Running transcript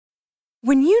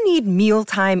When you need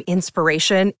mealtime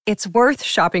inspiration, it's worth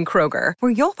shopping Kroger,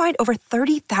 where you'll find over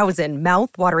 30,000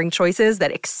 mouth-watering choices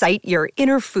that excite your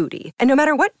inner foodie. And no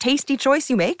matter what tasty choice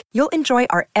you make, you'll enjoy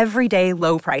our everyday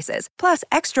low prices, plus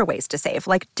extra ways to save,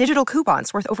 like digital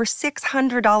coupons worth over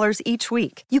 $600 each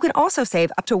week. You can also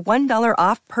save up to $1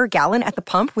 off per gallon at the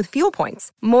pump with fuel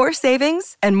points. More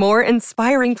savings and more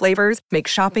inspiring flavors make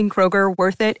shopping Kroger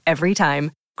worth it every time.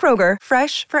 Kroger,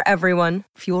 fresh for everyone.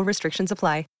 Fuel restrictions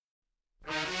apply.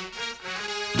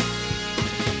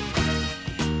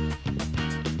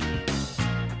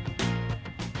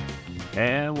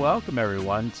 And welcome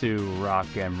everyone to Rock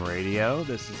M Radio.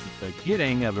 This is the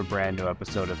beginning of a brand new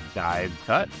episode of Dive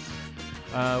Cuts.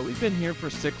 We've been here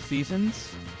for 6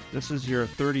 seasons. This is your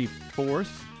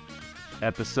 34th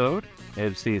episode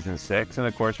of season 6, and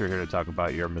of course we're here to talk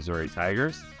about your Missouri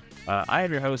Tigers. I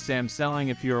am your host, Sam Snelling.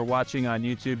 If you're watching on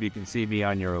YouTube, you can see me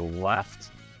on your left.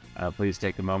 Please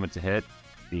take a moment to hit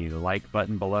the like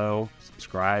button below,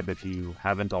 subscribe if you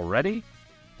haven't already,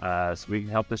 so we can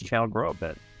help this channel grow a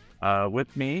bit.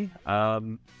 With me,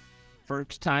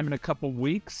 first time in a couple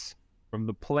weeks, from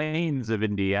the plains of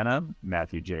Indiana,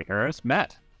 Matthew J. Harris.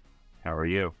 Matt, how are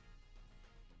you?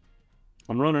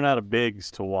 I'm running out of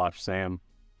bigs to watch, Sam.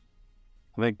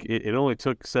 I think it only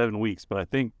took 7 weeks, but I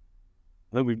think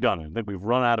we've done it. I think we've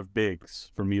run out of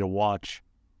bigs for me to watch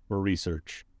or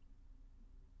research.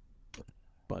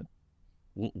 But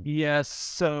yes,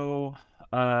 so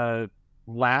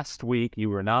last week you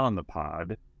were not on the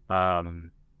pod.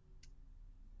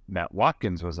 Matt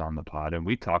Watkins was on the pod, and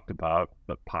we talked about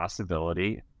the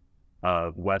possibility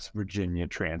of West Virginia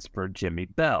transfer Jimmy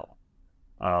Bell.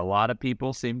 A lot of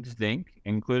people seem to think,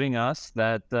 including us,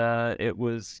 that it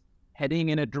was heading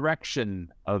in a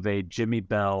direction of a Jimmy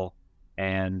Bell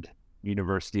and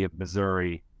University of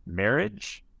Missouri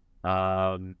marriage.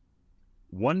 One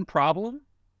problem,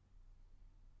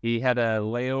 he had a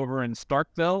layover in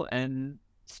Starkville and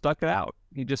stuck it out.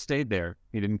 He just stayed there.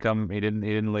 He didn't come. He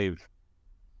didn't leave.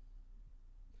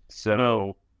 So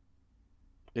no,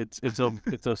 it's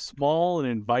a small and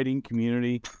inviting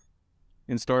community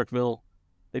in Starkville.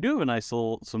 They do have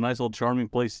some nice little charming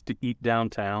places to eat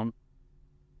downtown.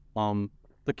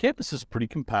 The campus is pretty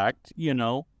compact,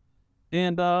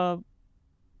 and the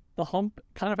Hump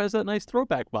kind of has that nice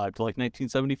throwback vibe to like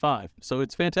 1975. So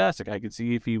it's fantastic. I could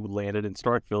see if you landed in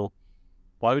Starkville,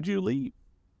 why would you leave?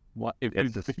 Why, if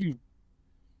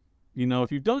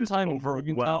you've done time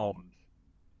overwhelmed.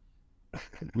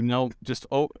 Just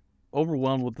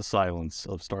overwhelmed with the silence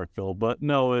of Starkville. But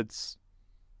no, it's,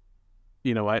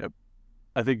 I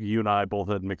think you and I both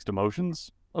had mixed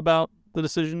emotions about the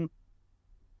decision.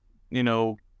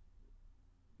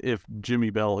 If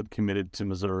Jimmy Bell had committed to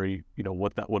Missouri,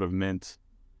 what that would have meant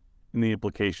and the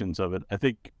implications of it. I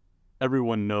think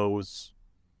everyone knows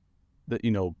that,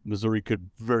 Missouri could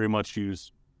very much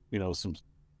use, some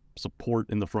support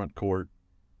in the front court.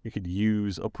 It could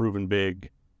use a proven big.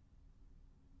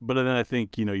 But then I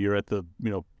think, you're at the,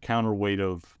 counterweight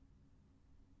of,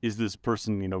 is this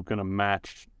person, going to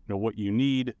match, what you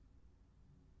need?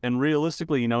 And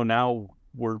realistically, now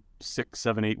we're 6,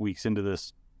 7, 8 weeks into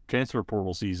this transfer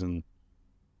portal season.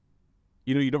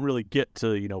 You don't really get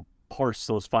to, parse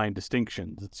those fine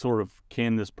distinctions. It's sort of,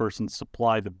 can this person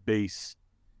supply the base,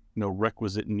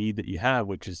 requisite need that you have,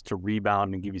 which is to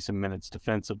rebound and give you some minutes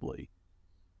defensively.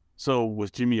 So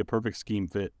was Jimmy a perfect scheme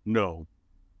fit? No.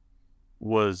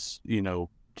 Was,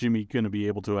 Jimmy going to be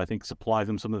able to, I think, supply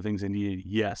them some of the things they needed?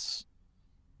 Yes.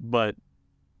 But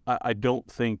I don't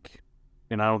think,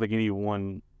 and I don't think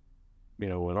anyone, at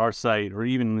our site or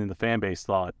even in the fan base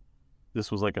thought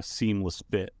this was like a seamless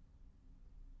fit.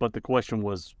 But the question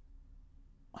was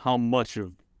how much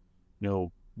of,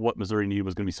 what Missouri needed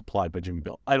was going to be supplied by Jimmy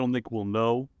Bell. I don't think we'll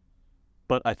know,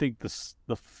 but I think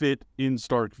the fit in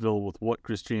Starkville with what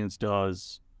Chris Jans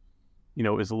does,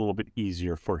 is a little bit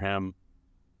easier for him.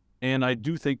 And I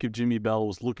do think if Jimmy Bell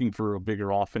was looking for a bigger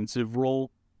offensive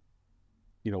role,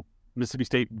 Mississippi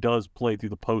State does play through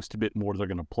the post a bit more. They're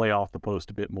going to play off the post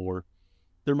a bit more.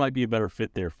 There might be a better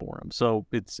fit there for him. So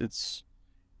it's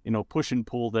push and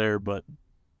pull there, but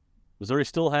Missouri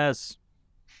still has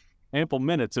ample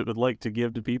minutes it would like to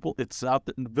give to people. It's out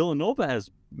that Villanova has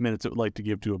minutes it would like to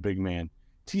give to a big man.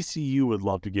 TCU would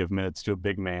love to give minutes to a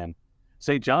big man.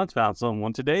 St. John's found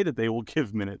someone today that they will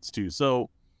give minutes to. So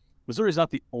Missouri's not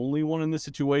the only one in this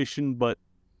situation, but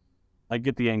I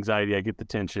get the anxiety. I get the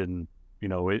tension.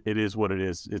 It is what it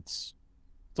is. It's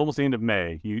almost the end of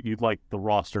May. You'd like the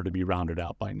roster to be rounded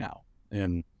out by now.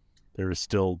 And there is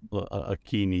still a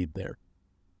key need there.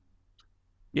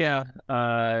 Yeah.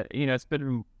 It's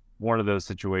been one of those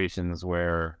situations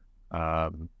where,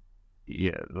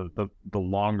 the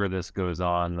longer this goes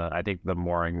on, I think the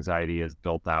more anxiety is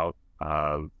built out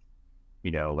of,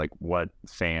 like what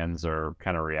fans are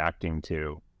kind of reacting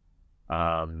to.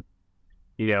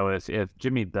 If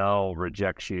Jimmy Bell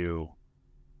rejects you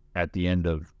at the end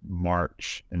of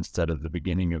March instead of the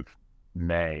beginning of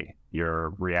May, your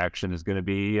reaction is going to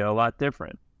be a lot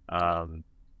different.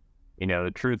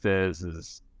 The truth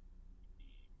is,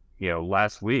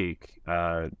 last week,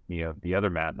 the other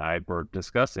Matt and I were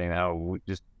discussing how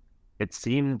it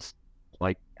seemed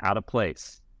like out of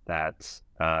place that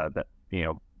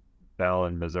Bell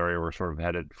and Missouri were sort of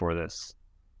headed for this,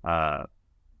 this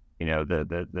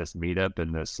meetup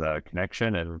and this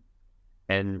connection,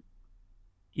 and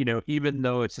even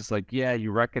though it's just like, yeah,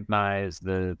 you recognize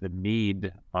the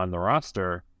need on the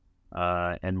roster,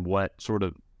 and what sort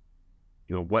of,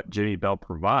 what Jimmy Bell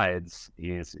provides.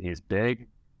 He's big,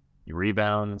 he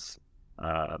rebounds,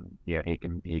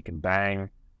 he can bang,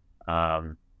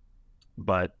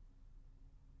 but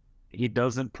he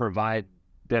doesn't provide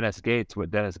Dennis Gates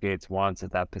what Dennis Gates wants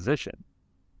at that position.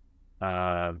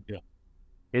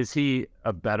 Is he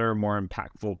a better, more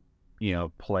impactful,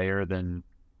 player than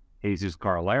Jesus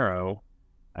Carolero?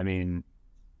 I mean,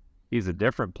 he's a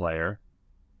different player.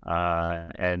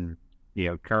 And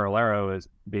Carolero is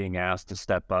being asked to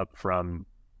step up from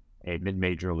a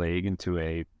mid-major league into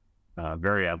a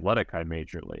very athletic high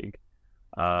major league.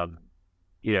 So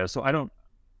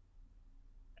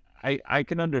I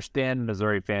can understand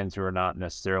Missouri fans who are not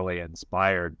necessarily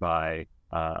inspired by,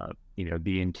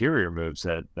 the interior moves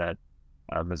that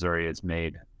Missouri has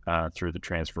made through the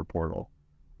transfer portal.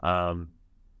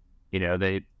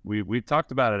 We've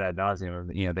talked about it ad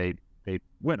nauseum. They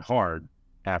went hard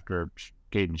after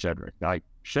Caden Shedrick. Like,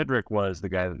 Shedrick was the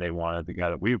guy that they wanted, the guy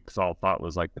that we all thought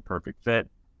was like the perfect fit,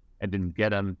 and didn't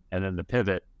get him. And then the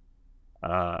pivot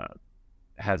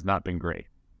has not been great.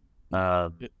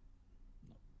 And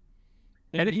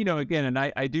again, and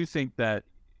I do think that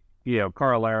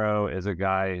Carolero is a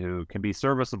guy who can be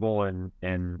serviceable in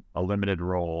a limited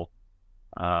role.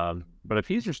 But if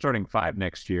he's your starting five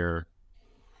next year,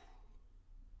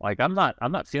 like, I'm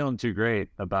not feeling too great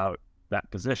about that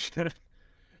position.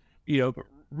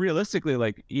 Realistically,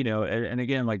 like, and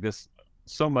again, like, this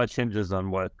so much hinges on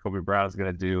what Kobe Brown's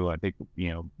going to do. I think,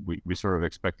 we sort of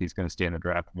expect he's going to stay in the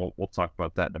draft. We'll talk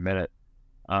about that in a minute.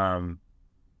 But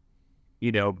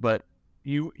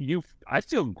I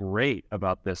feel great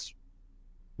about this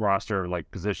roster, like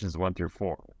positions 1 through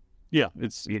 4. Yeah,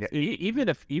 even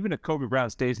if Kobe Brown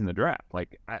stays in the draft,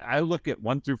 like, I look at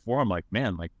 1 through 4, I'm like,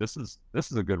 man, like, this is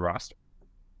a good roster.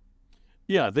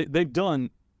 Yeah, they've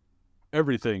done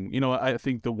everything. I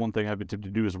think the one thing I've been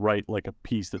tempted to do is write like a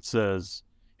piece that says,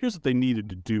 here's what they needed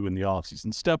to do in the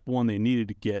offseason. Step 1, they needed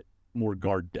to get more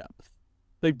guard depth.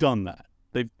 They've done that.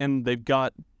 They've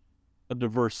got a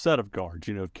diverse set of guards.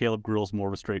 Caleb Grill's more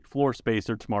of a straight floor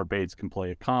spacer. Tamar Bates can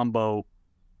play a combo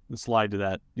and slide to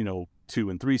that, 2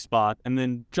 and 3 spot. And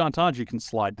then John Tonje can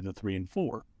slide to the 3 and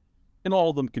 4. And all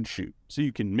of them can shoot. So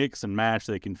you can mix and match.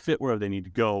 They can fit wherever they need to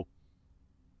go.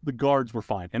 The guards were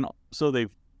fine. And so they've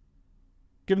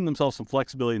given themselves some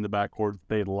flexibility in the backcourt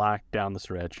they had lacked down the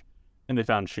stretch, and they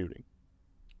found shooting.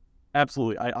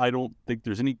 Absolutely. I don't think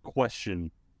there's any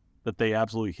question that they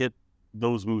absolutely hit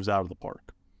those moves out of the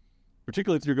park.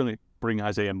 Particularly if you're going to bring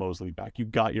Isaiah Mosley back.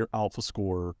 You've got your alpha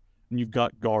scorer, and you've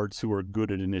got guards who are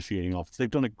good at initiating offense. They've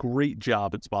done a great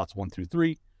job at spots 1 through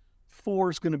 3. 4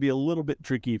 is going to be a little bit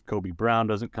tricky if Kobe Brown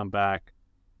doesn't come back.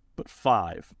 But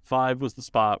 5 was the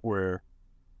spot where,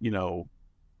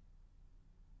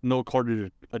 Noah Carter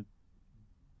did a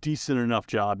decent enough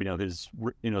job. His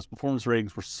performance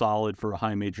ratings were solid for a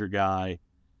high major guy.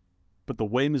 But the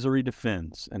way Missouri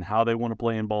defends and how they want to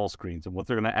play in ball screens and what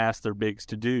they're going to ask their bigs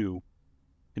to do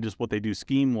and just what they do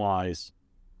scheme-wise,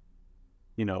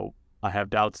 I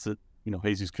have doubts that,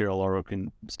 Jesus Carolero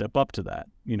can step up to that.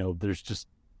 There's just,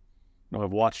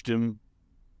 I've watched him,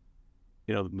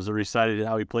 Missouri cited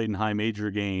how he played in high major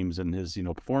games and his,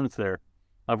 performance there.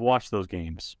 I've watched those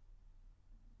games.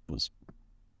 Was,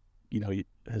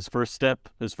 his first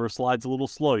slide's a little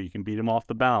slow. You can beat him off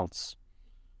the bounce.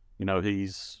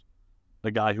 He's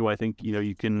a guy who I think,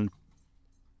 you can,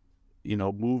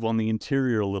 move on the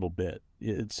interior a little bit.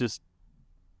 It's just,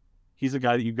 he's a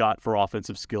guy that you got for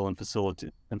offensive skill and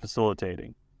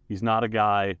facilitating. He's not a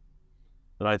guy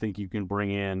that I think you can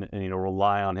bring in and,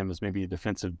 rely on him as maybe a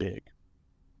defensive big.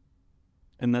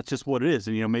 And that's just what it is.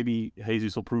 And, maybe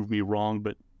Jesus will prove me wrong,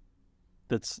 but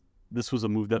this was a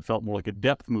move that felt more like a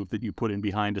depth move that you put in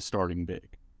behind a starting big.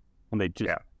 And they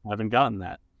just haven't gotten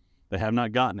that. They have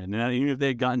not gotten it. And even if they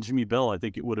had gotten Jimmy Bell, I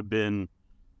think it would have been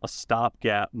a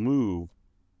stopgap move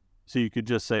So you could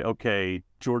just say, okay,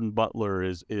 Jordan Butler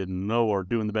is in nowhere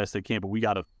doing the best they can, but we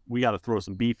gotta throw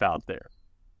some beef out there,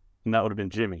 and that would have been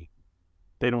Jimmy.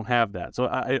 They don't have that, so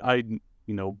I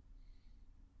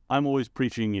I'm always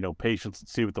preaching, patience and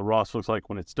see what the roster looks like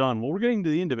when it's done. Well, we're getting to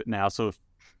the end of it now, so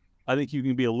I think you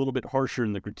can be a little bit harsher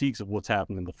in the critiques of what's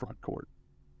happening in the front court.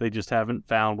 They just haven't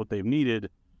found what they've needed.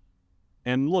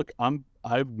 And look, I'm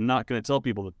not going to tell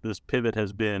people that this pivot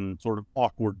has been sort of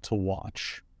awkward to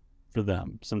watch for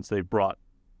them since they brought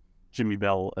Jimmy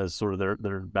Bell as sort of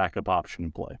their backup option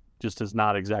in play. Just has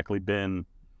not exactly been,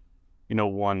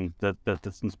 one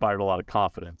that's inspired a lot of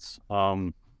confidence.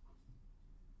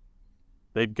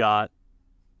 They've got,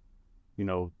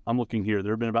 I'm looking here.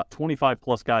 There have been about 25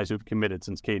 plus guys who've committed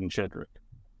since Caden Shedrick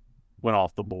went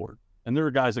off the board, and there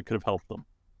are guys that could have helped them.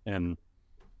 And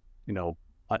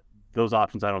those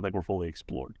options I don't think were fully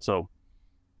explored. So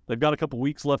they've got a couple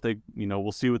weeks left.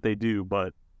 We'll see what they do,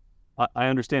 but I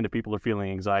understand if people are feeling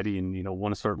anxiety and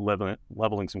want to start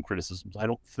leveling some criticisms. I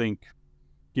don't think,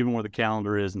 given where the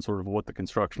calendar is and sort of what the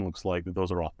construction looks like, that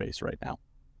those are off base right now.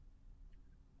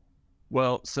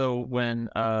 Well, so when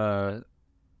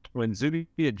Zubi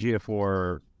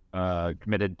Ejiofor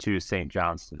committed to St.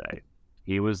 John's today,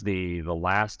 he was the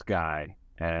last guy,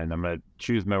 and I'm going to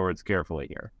choose my words carefully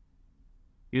here.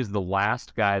 He was the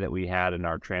last guy that we had in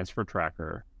our transfer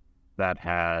tracker that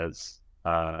has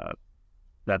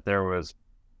that there was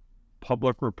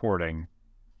public reporting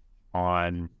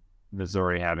on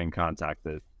Missouri having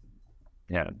contacted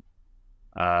him.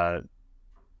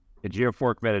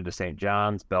 Ejiofor committed to St.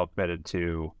 John's, Bell committed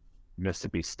to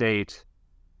Mississippi State,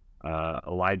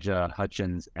 Elijah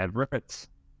Hutchins Everett,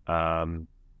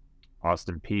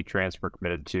 Austin P. transfer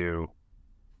committed to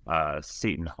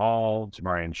Seton Hall,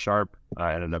 Jamarian Sharp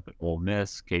ended up at Ole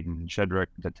Miss, Caden Shedrick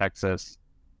to Texas,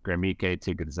 Gramike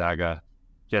to Gonzaga,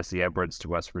 Jesse Edwards to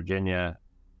West Virginia,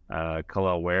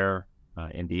 Khalil Ware,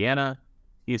 Indiana,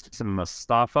 Easton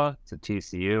Mustafa to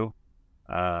TCU,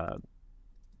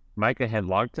 Micah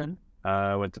Hedlogton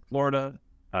went to Florida,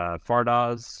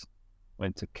 Fardaz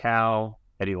went to Cal,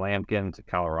 Eddie Lampkin to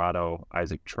Colorado,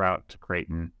 Isaac Trout to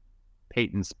Creighton,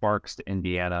 Peyton Sparks to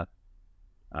Indiana,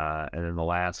 and then the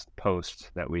last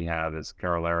post that we have is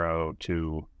Carolero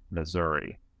to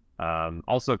Missouri.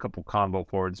 Also a couple combo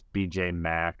forwards, BJ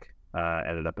Mack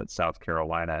ended up at South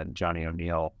Carolina, and Johnny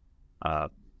O'Neill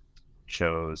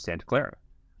chose Santa Clara.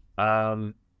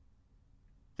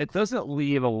 It doesn't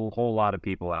leave a whole lot of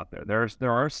people out there.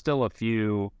 There are still a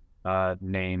few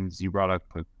names. You brought up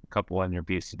a couple in your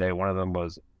piece today. One of them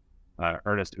was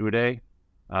Ernest Uday,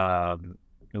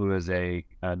 who is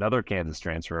another Kansas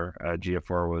transfer.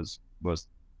 Ejiofor was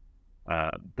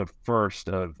the first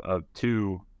of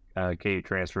two KU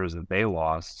transfers that they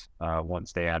lost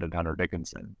once they added Hunter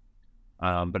Dickinson.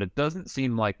 But it doesn't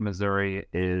seem like Missouri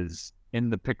is in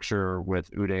the picture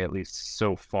with Uday, at least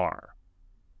so far.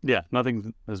 Yeah,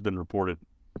 nothing has been reported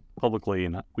publicly,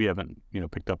 and we haven't,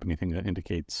 picked up anything that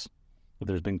indicates that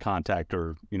there's been contact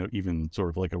or, even sort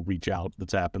of like a reach out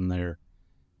that's happened there.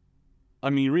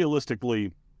 I mean,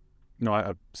 realistically,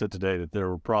 I said today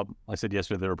that I said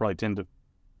yesterday there were probably 10 to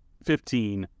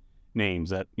 15 names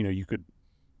that, you could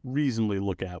reasonably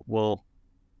look at. Well,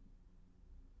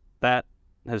 that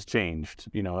has changed.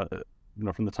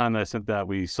 From the time that I sent that,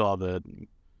 we saw that,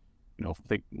 I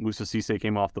think Musa Cisse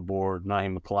came off the board,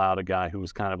 Naheem McLeod, a guy who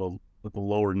was kind of at the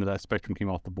lower end of that spectrum, came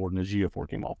off the board, and Ejiofor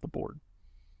came off the board.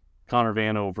 Connor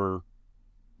Vanover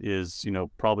is,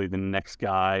 probably the next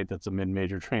guy that's a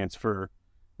mid-major transfer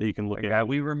that you can look at.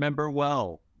 We remember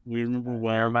well.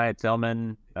 Jeremiah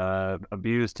Tillman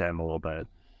abused him a little bit.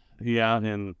 Yeah,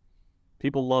 and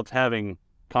people loved having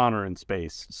Connor in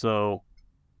space. So,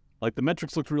 the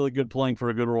metrics looked really good playing for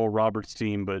a good Oral Roberts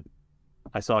team, but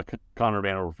I saw Connor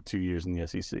Vanover for 2 years in the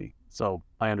SEC. So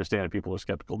I understand if people are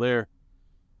skeptical there.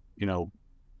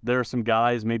 There are some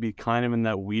guys maybe kind of in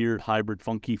that weird hybrid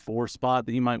funky 4 spot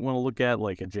that you might want to look at,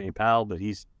 like a Jay Powell, but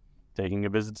he's taking a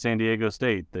visit to San Diego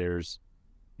State. There's,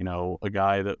 a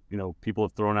guy that, people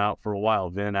have thrown out for a while,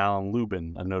 Vin Allen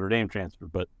Lubin, a Notre Dame transfer,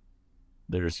 but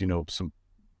there's, some,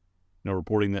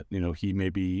 reporting that, he may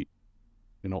be,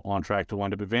 on track to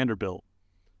wind up at Vanderbilt.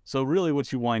 So really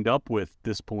what you wind up with at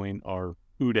this point are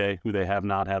Uday, who they have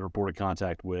not had reported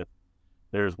contact with.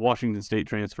 There's Washington State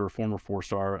transfer, former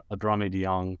 4-star Adrame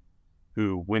Diong,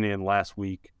 who went in last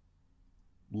week.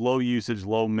 Low usage,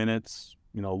 low minutes,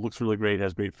 looks really great,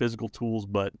 has great physical tools,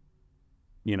 but,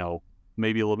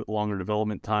 maybe a little bit longer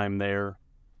development time there.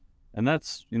 And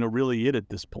that's, really it at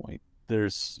this point.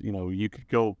 There's, you could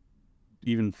go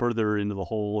even further into the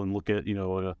hole and look at,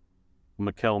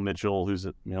 Mikel Mitchell, who's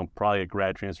probably a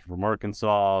grad transfer from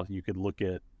Arkansas. You could look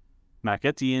at, Mac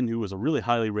Etienne, who was a really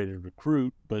highly rated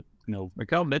recruit, but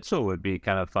Mikael Mitchell would be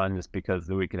kind of fun just because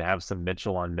we could have some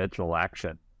Mitchell on Mitchell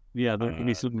action. Yeah, there could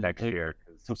be some next year,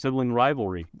 some sibling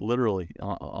rivalry, literally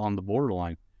on the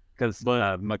borderline. Because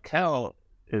Mikael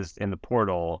is in the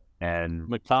portal and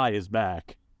Mackay is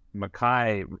back.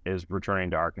 Mackay is returning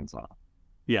to Arkansas.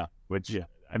 Yeah,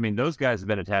 I mean, those guys have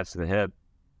been attached to the hip,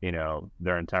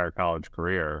 their entire college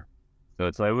career. So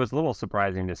it was a little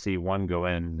surprising to see one go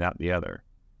in, not the other.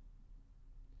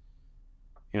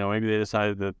 Maybe they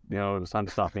decided that it was time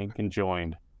to stop being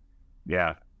conjoined.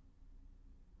 Yeah.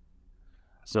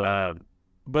 So,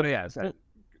 but yeah,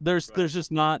 there's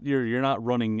just not you're not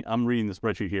running. I'm reading the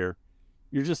spreadsheet here.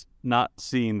 You're just not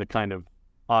seeing the kind of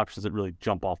options that really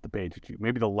jump off the page at you.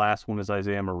 Maybe the last one is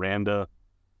Isaiah Miranda,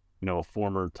 a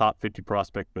former top 50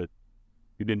 prospect, but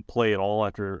he didn't play at all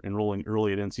after enrolling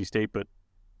early at NC State. But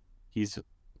he's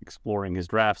exploring his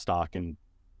draft stock, and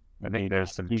I think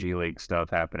there's some G League stuff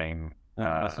happening.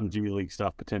 Some G League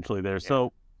stuff potentially there. Yeah.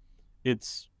 So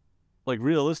it's like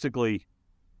realistically,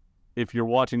 if you're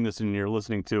watching this and you're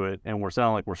listening to it and we're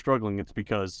sounding like we're struggling, it's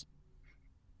because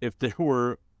if there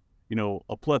were,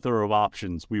 a plethora of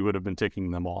options, we would have been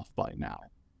taking them off by now.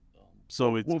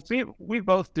 So it's we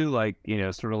both do like,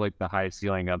 sort of like the high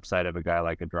ceiling upside of a guy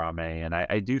like Adrame. And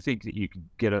I do think that you could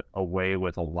get away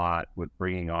with a lot with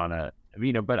bringing on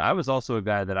but I was also a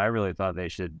guy that I really thought they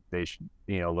should,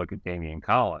 look at Damian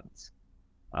Collins.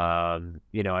 I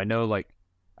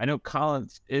know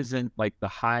Collins isn't like the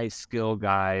high skill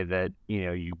guy that,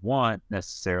 you want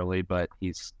necessarily, but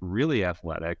he's really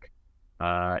athletic.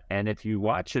 And if you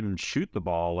watch him shoot the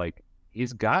ball, like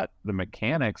he's got the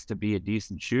mechanics to be a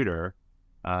decent shooter.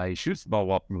 He shoots the ball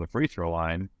well from the free throw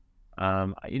line.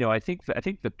 I think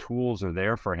the tools are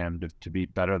there for him to be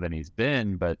better than he's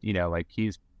been, but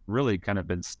he's really kind of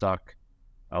been stuck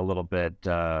a little bit,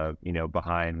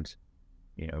 behind,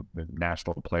 the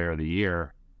National Player of the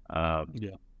Year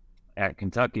at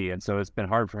Kentucky. And so it's been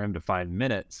hard for him to find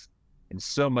minutes. And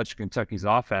so much Kentucky's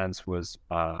offense was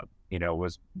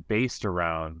based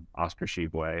around Oscar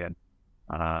Tshiebwe.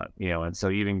 And so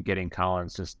even getting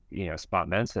Collins just, spot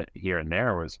minutes here and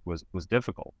there was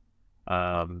difficult.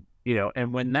 And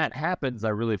when that happens, I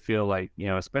really feel like,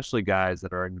 especially guys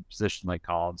that are in a position like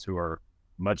Collins who are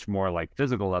much more like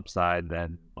physical upside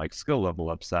than like skill level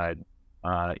upside,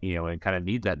 and kind of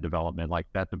need that development. Like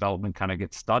that development kind of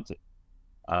gets stunted.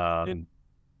 And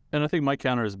I think my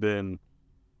counter has been,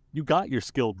 you got your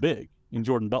skill big in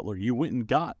Jordan Butler. You went and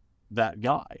got that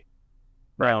guy.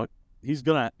 Right.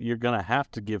 You're gonna have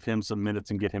to give him some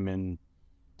minutes and get him in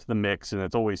to the mix. And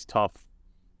it's always tough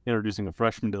introducing a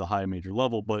freshman to the high major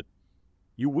level, but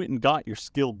you went and got your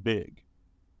skill big.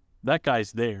 That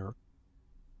guy's there.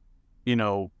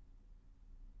 And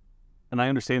I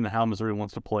understand how Missouri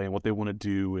wants to play and what they want to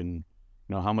do and,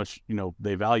 how much,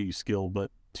 they value skill.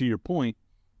 But to your point,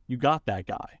 you got that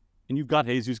guy. And you've got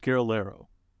Jesus Carolero,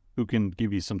 who can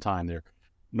give you some time there.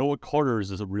 Noah Carter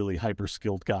is a really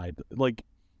hyper-skilled guy. Like,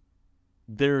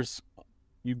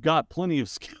 you've got plenty of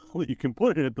skill that you can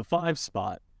put in at the 5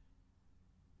 spot.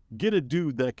 Get a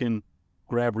dude that can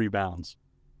grab rebounds,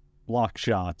 block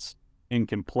shots, and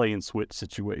can play in switch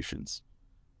situations.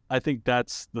 I think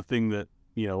that's the thing that,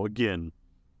 again,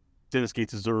 Dennis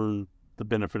Gates has earned the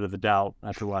benefit of the doubt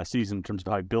after last season in terms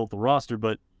of how he built the roster,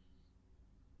 but,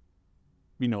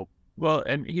 Well,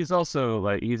 and he's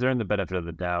also, he's earned the benefit of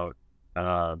the doubt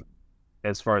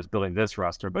as far as building this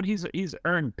roster, but he's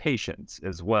earned patience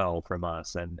as well from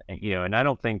us. And I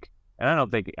don't think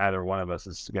either one of us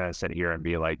is going to sit here and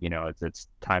be like, it's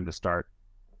time to start,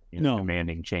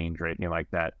 demanding change or anything like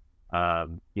that. I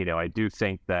do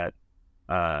think that,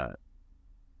 a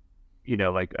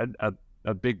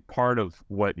big part of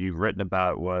what you've written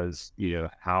about was,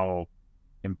 how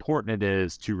important it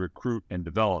is to recruit and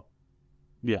develop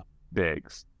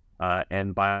bigs.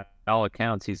 And by all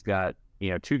accounts, he's got,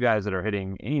 2 guys that are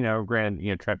hitting,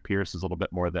 granted, Trent Pierce is a little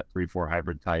bit more of that 3-4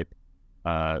 hybrid type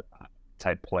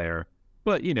player,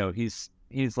 but, he's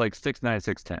like 6'9",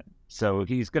 6'10". So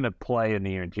he's going to play in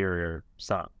the interior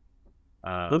some.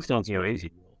 Those sounds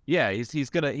easy. Yeah,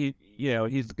 he's gonna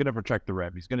protect the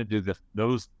rim. He's gonna do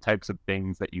those types of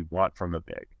things that you want from a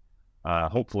big.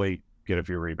 Hopefully, get a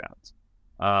few rebounds.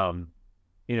 So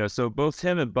both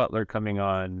him and Butler coming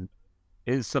on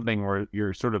is something where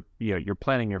you're sort of you're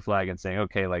planting your flag and saying,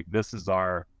 okay, like this is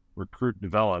our recruit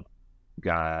develop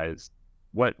guys.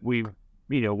 What you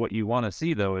want to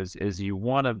see though is you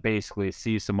want to basically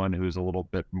see someone who's a little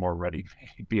bit more ready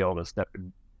to be able to step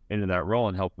into that role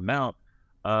and help them out.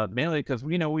 Mainly because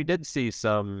we did see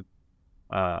some,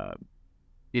 like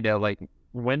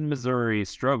when Missouri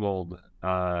struggled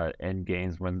in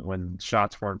games when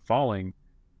shots weren't falling,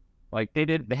 like they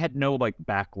had no like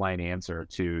backline answer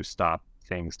to stop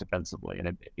things defensively.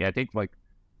 And I think like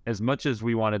as much as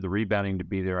we wanted the rebounding to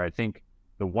be there, I think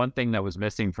the one thing that was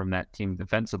missing from that team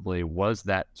defensively was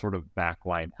that sort of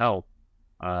backline help.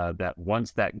 That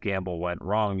once that gamble went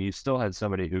wrong, you still had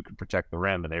somebody who could protect the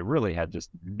rim, and they really had just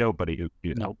nobody who could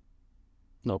do that.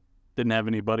 Nope. Didn't have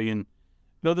anybody. And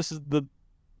this is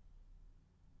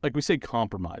like we say,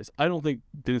 compromise. I don't think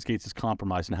Dennis Gates is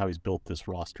compromised in how he's built this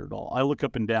roster at all. I look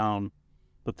up and down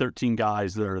the 13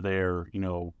 guys that are there,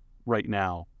 right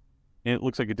now, and it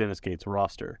looks like a Dennis Gates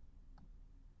roster.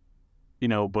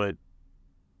 But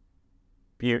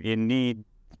you need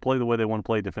to play the way they want to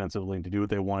play defensively and to do what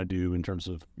they want to do in terms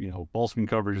of, ball screen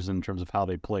coverages, in terms of how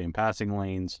they play in passing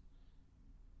lanes.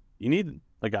 You need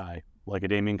a guy like a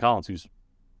Damian Collins who's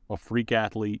a freak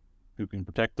athlete, who can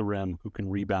protect the rim, who can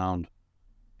rebound,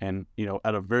 and,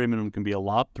 at a very minimum can be a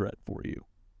lob threat for you.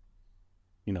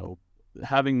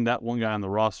 Having that one guy on the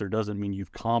roster doesn't mean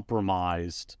you've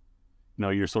compromised,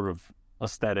 your sort of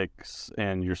aesthetics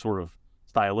and your sort of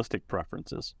stylistic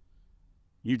preferences.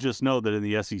 You just know that in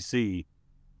the SEC,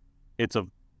 it's a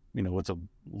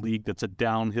league that's a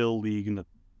downhill league, and the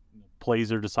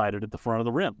plays are decided at the front of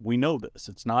the rim. We know this.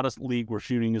 It's not a league where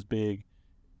shooting is big,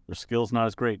 their skill's not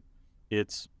as great.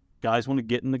 It's guys want to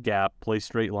get in the gap, play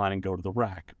straight line, and go to the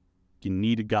rack. You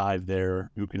need a guy there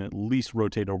who can at least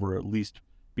rotate over, or at least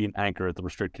be an anchor at the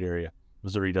restricted area.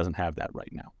 Missouri doesn't have that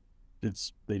right now.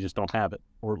 They just don't have it,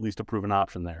 or at least a proven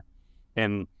option there.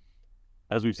 And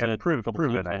as we've said a couple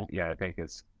times now, I think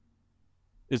it's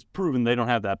proven they don't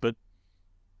have that. But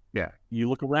you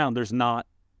look around, there's not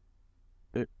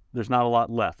a lot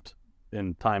left,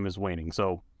 and time is waning.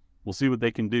 So we'll see what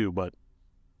they can do. But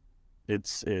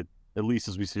at least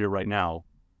as we see here right now,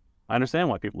 I understand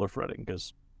why people are fretting,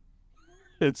 because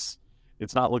it's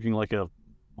not looking like a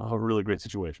really great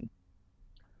situation.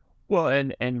 Well,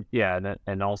 and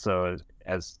also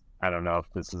as I don't know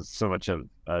if this is so much of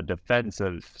a defense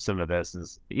of some of this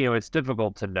is, it's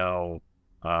difficult to know.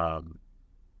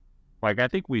 Like, I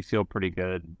think we feel pretty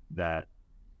good that,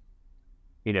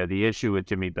 the issue with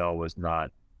Jimmy Bell was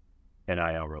not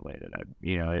NIL related.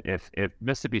 If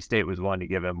Mississippi State was willing to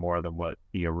give him more than what,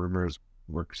 rumors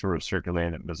were sort of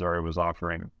circulating that Missouri was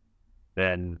offering,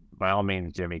 then by all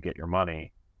means, Jimmy, get your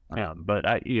money.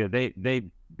 But they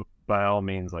by all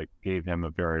means gave him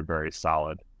a very, very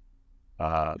solid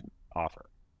offer.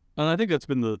 And I think that's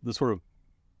been the sort of,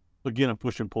 again, a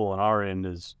push and pull on our end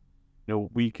is,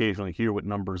 we occasionally hear what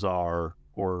numbers are,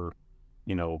 or,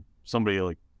 somebody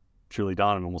like Shirley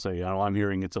Donovan will say, I'm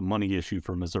hearing it's a money issue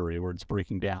for Missouri where it's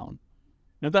breaking down.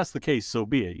 And if that's the case, so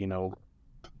be it.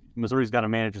 Missouri's got to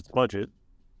manage its budget,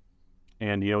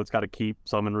 and, it's got to keep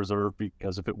some in reserve,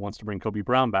 because if it wants to bring Kobe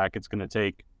Brown back, it's going to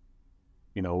take,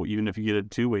 even if you get a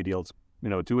two-way deal,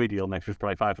 a two-way deal next year's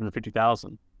probably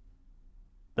 $550,000.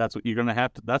 That's what you're going to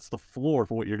have to, that's the floor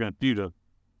for what you're going to do to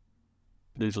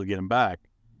potentially get him back.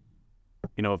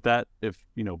 If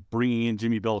bringing in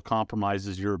Jimmy Bell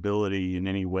compromises your ability in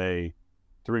any way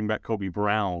to bring back Kobe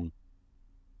Brown,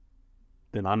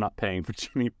 then I'm not paying for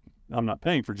Jimmy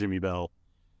Bell.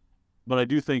 But I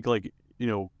do think,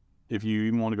 if you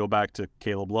even want to go back to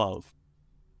Caleb Love,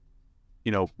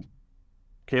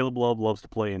 Caleb Love loves to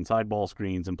play inside ball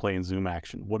screens and play in zoom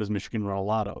action. What does Michigan run a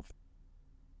lot of?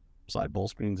 Side ball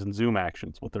screens and zoom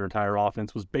actions. What their entire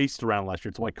offense was based around last year.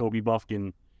 It's why Kobe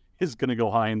Buffkin is going to go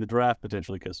high in the draft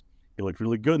potentially, because he looked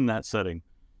really good in that setting.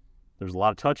 There's a lot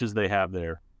of touches they have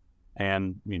there.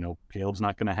 And, Caleb's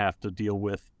not going to have to deal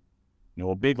with,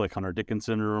 a big like Hunter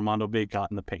Dickinson or Armando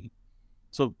Bacot in the paint.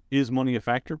 So is money a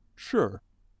factor? Sure.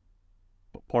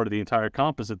 But part of the entire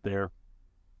composite there,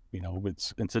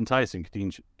 it's enticing.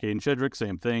 Caden Shedrick,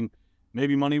 same thing.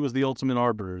 Maybe money was the ultimate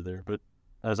arbiter there, but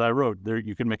as I wrote, there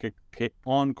you can make a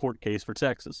on-court case for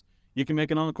Texas. You can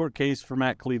make an on-court case for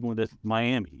Matt Cleveland at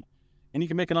Miami. And you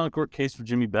can make an on-court case for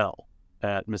Jimmy Bell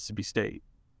at Mississippi State.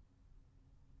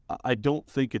 I don't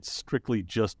think it's strictly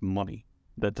just money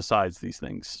that decides these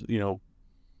things.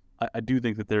 I do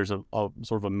think that there's a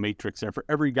sort of a matrix there. For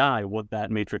every guy, what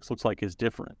that matrix looks like is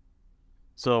different.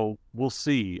 So we'll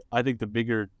see. I think the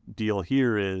bigger deal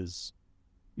here is,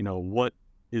 what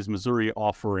is Missouri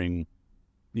offering,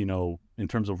 in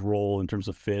terms of role, in terms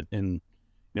of fit, and,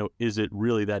 is it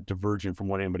really that divergent from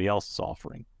what anybody else is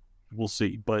offering? We'll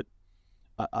see. But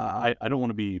I don't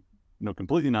want to be,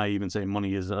 completely naive and say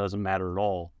money doesn't matter at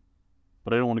all.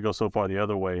 But I don't want to go so far the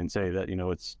other way and say that,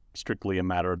 it's strictly a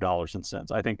matter of dollars and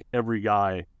cents. I think every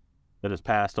guy that has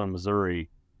passed on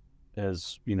Missouri,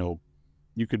 as,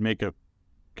 you could make a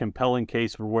compelling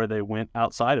case for where they went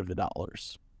outside of the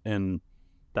dollars. And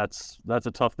that's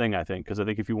a tough thing, I think, because I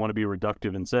think if you want to be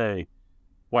reductive and say,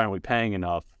 why aren't we paying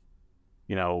enough?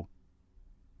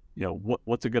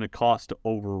 What's it going to cost to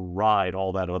override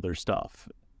all that other stuff?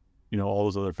 All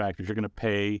those other factors. You're going to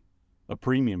pay a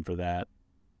premium for that.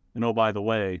 And oh, by the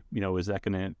way, is that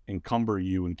going to encumber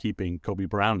you in keeping Kobe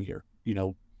Brown here?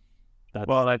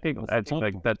 I think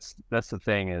like that's the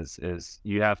thing is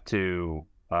you have to,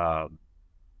 and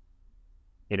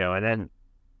then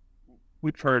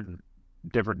we've heard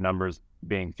different numbers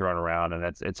being thrown around, and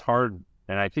it's hard.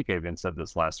 And I think I even said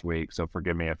this last week, so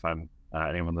forgive me if I'm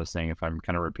anyone listening if I'm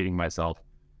kind of repeating myself,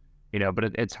 but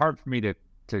it's hard for me to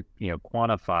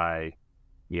quantify,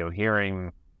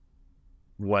 hearing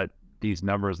what these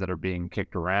numbers that are being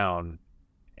kicked around.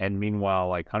 And meanwhile,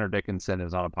 like Hunter Dickinson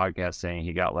is on a podcast saying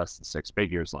he got less than 6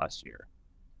 figures last year.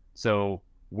 So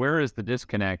where is the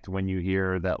disconnect when you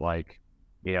hear that, like,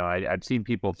 I've seen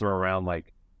people throw around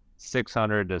like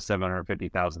 $600,000 to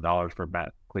 $750,000 for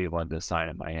Matt Cleveland to sign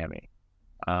in Miami.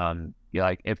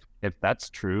 Like if that's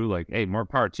true, like, hey, more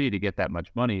power to you to get that much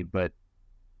money, but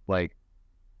like,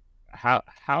 how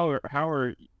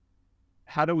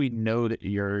do we know that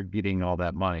you're getting all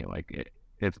that money? Like,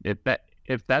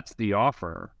 if that's the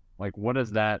offer, like, what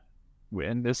is that?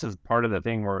 And this is part of the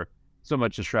thing where so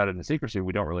much is shrouded in secrecy,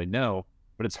 we don't really know.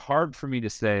 But it's hard for me to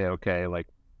say, okay, like,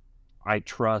 I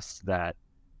trust that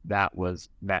was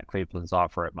Matt Cleveland's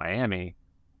offer at Miami,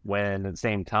 when at the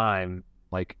same time,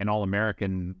 like, an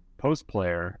All-American post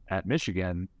player at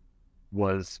Michigan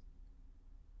was,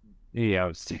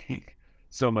 seeing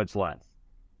so much less.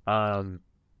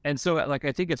 And so, like,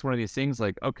 I think it's one of these things,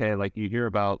 like, okay, like, you hear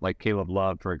about, like, Caleb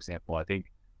Love, for example. I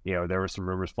think, there were some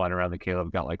rumors flying around that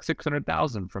Caleb got, like,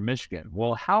 $600,000 from Michigan.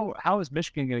 Well, how is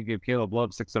Michigan going to give Caleb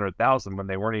Love $600,000 when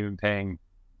they weren't even paying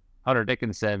Hunter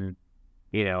Dickinson,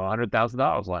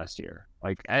 $100,000 last year?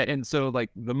 Like, and so, like,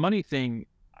 the money thing,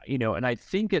 and I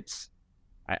think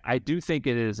I do think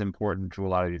it is important to a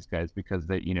lot of these guys because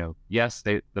they, yes,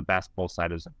 the basketball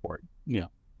side is important. Yeah.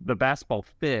 The basketball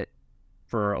fit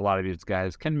for a lot of these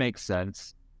guys can make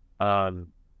sense. But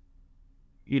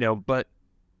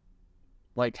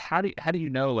like, how do you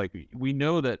know, like, we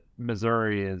know that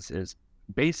Missouri is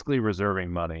basically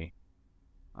reserving money,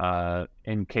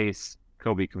 in case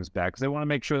Kobe comes back, because they want to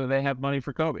make sure that they have money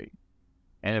for Kobe.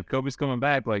 And if Kobe's coming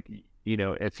back, like,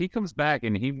 if he comes back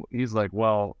and he's like,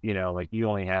 well, like, you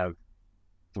only have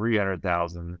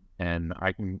 300,000 and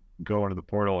I can go into the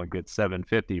portal and get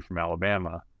 750 from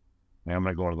Alabama, and I'm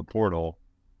going to go into the portal.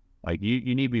 Like,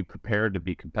 you need to be prepared to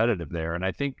be competitive there. And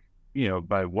I think,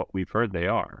 by what we've heard, they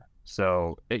are.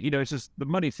 So, it's just, the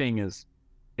money thing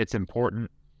it's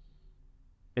important.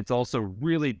 It's also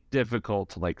really difficult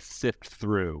to, like, sift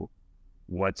through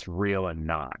what's real and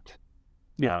not.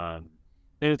 Yeah. And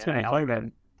it's going to help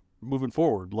that moving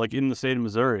forward. Like, in the state of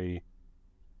Missouri,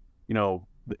 the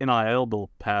NIL bill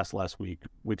passed last week,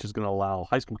 which is going to allow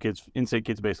high school kids, in-state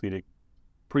kids, basically to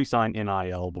pre-sign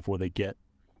NIL before they get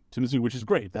to Mizzou, which is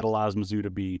great. That allows Mizzou to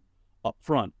be up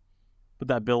front. But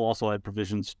that bill also had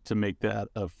provisions to make that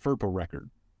a FERPA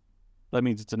record. That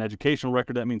means it's an educational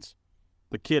record. That means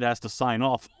the kid has to sign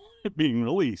off it being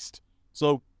released.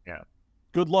 So, yeah,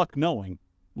 good luck knowing.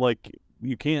 Like,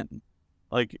 you can't,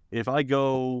 like, if I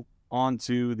go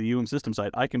onto the system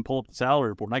site, I can pull up the salary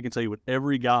report and I can tell you what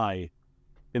every guy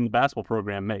in the basketball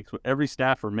program makes, what every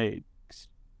staffer makes.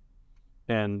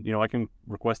 And, I can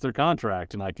request their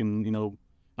contract, and I can do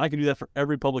that for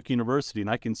every public university. And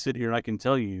I can sit here and I can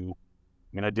tell you,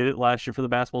 and I did it last year for the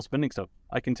basketball spending stuff.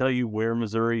 I can tell you where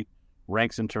Missouri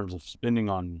ranks in terms of spending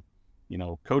on,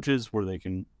 coaches, where they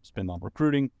can spend on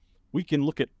recruiting. We can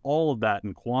look at all of that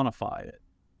and quantify it.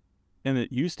 And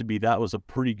it used to be that was a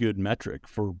pretty good metric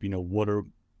for, what are,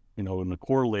 and a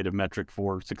correlative metric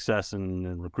for success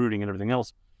and recruiting and everything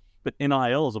else. But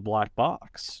NIL is a black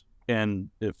box. And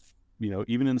if,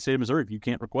 even in the state of Missouri, if you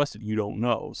can't request it, you don't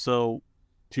know. So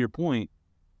to your point,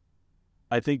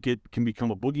 I think it can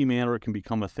become a boogeyman, or it can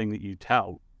become a thing that you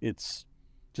tout. It's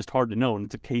just hard to know. And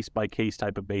it's a case by case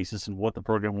type of basis and what the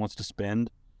program wants to spend.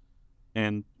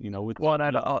 And, it's, well,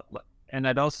 and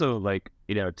I'd also like,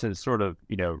 to sort of,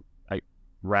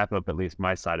 wrap up at least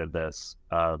my side of this,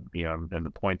 and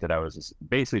the point that I was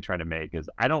basically trying to make is,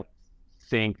 I don't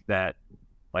think that,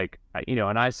 like,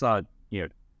 and I saw,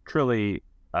 Trilly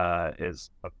is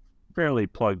a fairly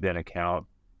plugged in account.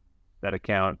 That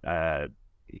account,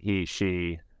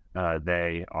 she,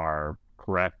 they are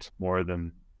correct more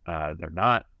than they're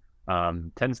not.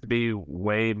 Tends to be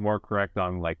way more correct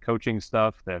on, like, coaching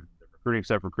stuff than recruiting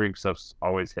stuff. Recruiting stuff's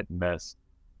always hit and miss.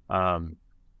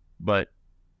 But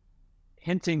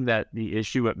hinting that the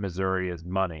issue at Missouri is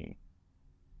money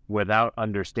without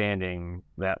understanding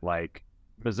that, like,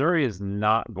 Missouri is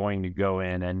not going to go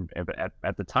in and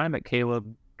at the time that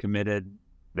Caleb committed,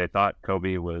 they thought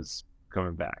Kobe was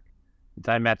coming back. The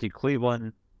time Matthew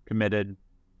Cleveland committed,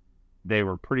 they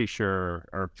were pretty sure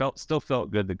or still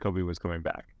felt good that Kobe was coming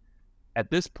back. At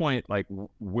this point, like,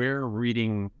 we're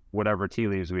reading whatever tea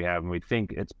leaves we have, and we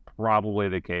think it's probably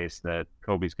the case that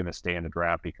Kobe's going to stay in the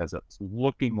draft because it's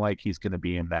looking like he's going to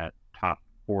be in that top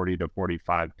 40 to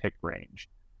 45 pick range.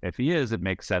 If he is, it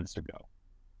makes sense to go.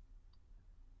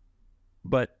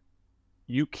 But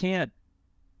you can't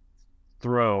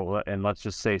throw, and let's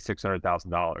just say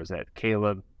 $600,000 at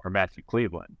Caleb or Matthew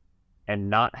Cleveland and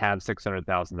not have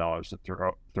 $600,000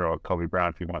 to throw at Kobe Brown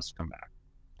if he wants to come back.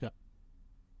 Yeah.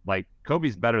 Like,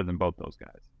 Kobe's better than both those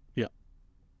guys. Yeah.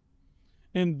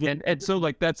 And so,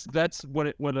 like, that's what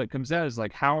it comes out is,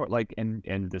 like, how, like, and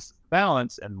this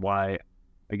balance, and why,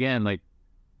 again, like,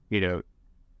 you know,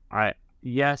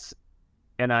 yes,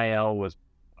 NIL was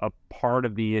a part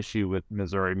of the issue with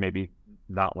Missouri maybe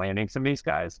not landing some of these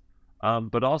guys,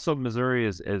 but also Missouri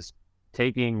is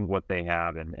taking what they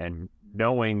have and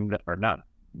knowing that, or not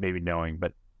maybe knowing,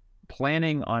 but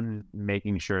planning on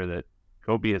making sure that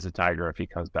Kobe is a Tiger if he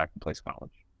comes back and plays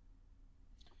college.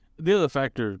 The other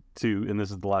factor too, and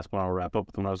this is the last one I'll wrap up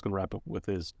with, when I was going to wrap up with,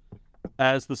 is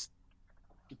as this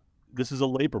is a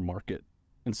labor market,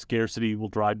 and scarcity will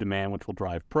drive demand, which will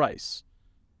drive price.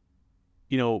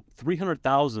 You know,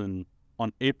 $300,000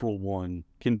 on April 1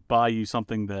 can buy you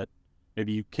something that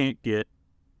maybe you can't get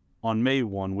on May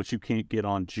 1, which you can't get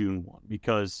on June 1.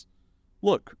 Because,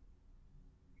 look,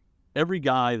 every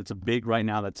guy that's a big right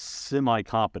now that's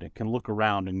semi-competent can look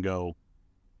around and go,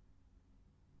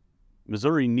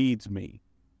 Missouri needs me.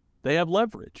 They have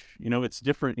leverage. You know, it's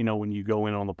different, you know, when you go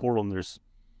in on the portal and there's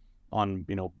on,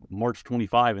 you know, March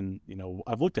 25, and, you know,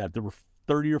 I've looked at it, there were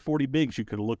 30 or 40 bigs you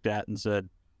could have looked at and said,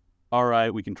 all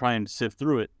right, we can try and sift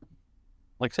through it.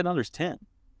 Like I said, now there's 10.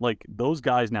 Like, those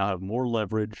guys now have more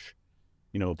leverage.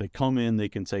 You know, if they come in, they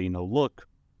can say, you know, look,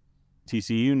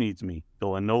 TCU needs me.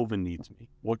 Villanova needs me.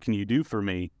 What can you do for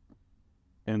me?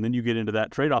 And then you get into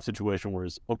that trade-off situation where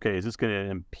it's, okay, is this going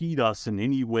to impede us in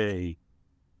any way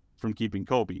from keeping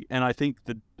Kobe? And I think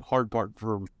the hard part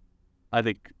for, I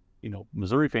think, you know,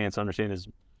 Missouri fans to understand is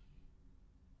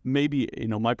maybe, you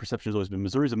know, my perception has always been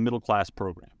Missouri's a middle-class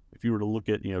program. If you were to look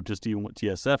at, you know, just even what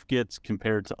TSF gets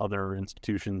compared to other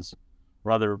institutions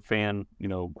or other fan, you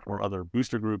know, or other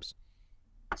booster groups,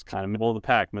 it's kind of middle of the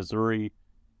pack. Missouri,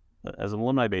 as an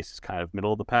alumni base, is kind of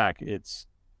middle of the pack. It's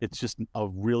just a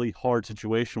really hard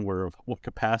situation where what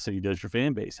capacity does your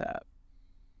fan base have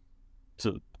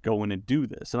to go in and do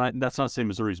this? And that's not saying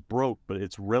Missouri's broke, but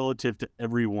it's relative to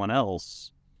everyone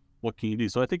else. What can you do?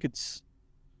 So I think it's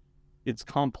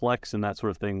complex and that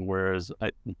sort of thing. Whereas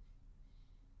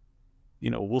you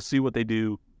know, we'll see what they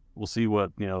do. We'll see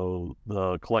what, you know,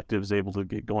 the collective is able to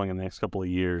get going in the next couple of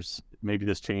years. Maybe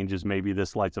this changes. Maybe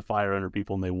this lights a fire under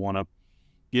people and they want to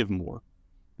give more.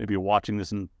 Maybe you're watching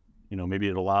this and, you know, maybe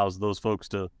it allows those folks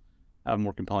to have a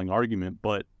more compelling argument.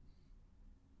 But,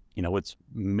 you know, it's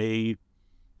May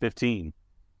 15.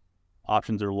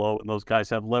 Options are low and those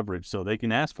guys have leverage. So they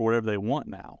can ask for whatever they want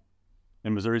now.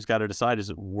 And Missouri's got to decide,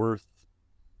 is it worth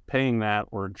paying that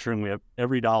or ensuring we have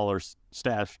every dollar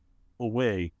stashed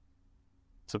away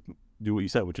to do what you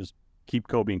said, which is keep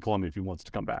Kobe in Columbia if he wants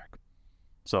to come back.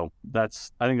 So I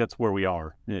think that's where we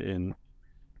are in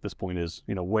this point, is,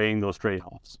 you know, weighing those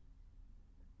trade-offs.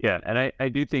 Yeah, and I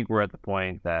do think we're at the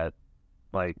point that,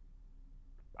 like,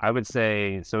 I would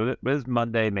say, so this is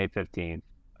Monday, May 15th.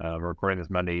 We're recording this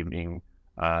Monday evening.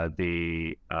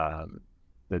 The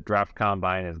draft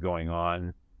combine is going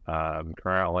on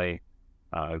currently.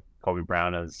 Kobe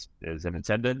Brown is in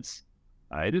attendance.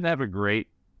 He didn't have a great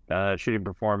shooting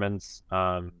performance,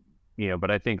 you know,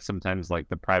 but I think sometimes, like,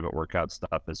 the private workout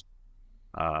stuff is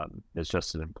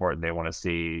just as important. They want to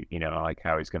see, you know, like,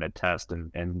 how he's going to test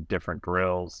and different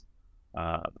drills,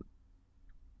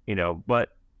 you know,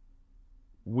 but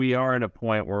we are at a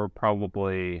point where we're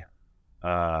probably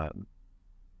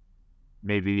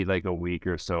maybe like a week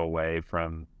or so away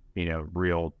from, you know,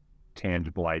 real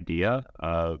tangible idea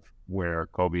of where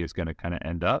Kobe is going to kind of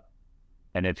end up.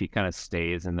 And if he kind of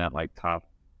stays in that, like, top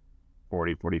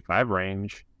 40, 45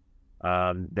 range,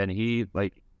 then he,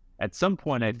 like, at some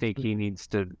point, I think he needs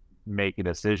to make a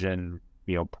decision,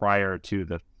 you know, prior to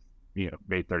the, you know,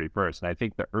 May 31st. And I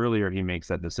think the earlier he makes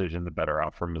that decision, the better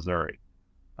off for Missouri.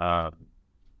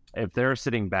 If they're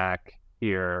sitting back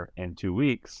here in 2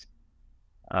 weeks,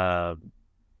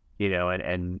 you know,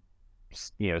 and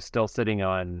you know, still sitting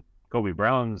on Kobe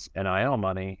Brown's NIL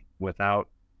money without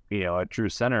a true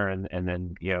center, and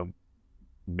then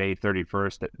May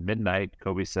 31st at midnight,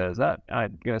 Kobe says,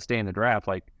 I'm gonna stay in the draft.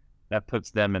 Like, that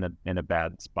puts them in a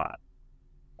bad spot.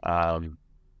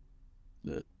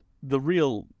 The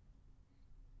real,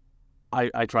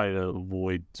 I try to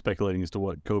avoid speculating as to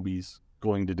what Kobe's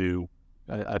going to do.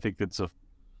 I think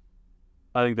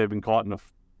I think they've been caught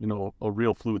in a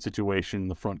real fluid situation in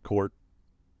the front court.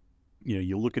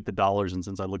 You look at the dollars, and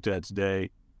since I looked at it today,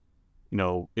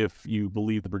 if you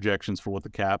believe the projections for what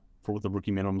the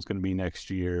rookie minimum is going to be next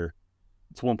year,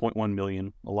 it's 1.1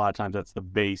 million. A lot of times that's the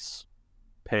base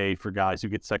pay for guys who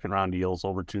get second round deals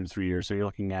over 2 to 3 years. So you're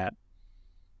looking at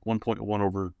 1.1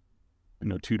 over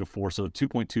 2 to 4, so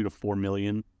 2.2 to 4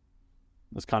 million.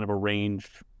 That's kind of a range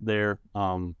there.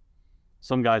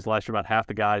 Some guys last year, about half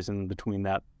the guys in between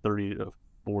that 30 to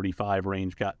 45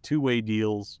 range, got two-way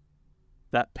deals.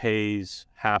 That pays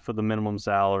half of the minimum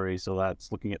salary, so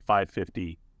that's looking at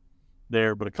 $550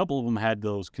 there. But a couple of them had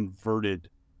those converted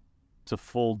to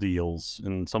full deals,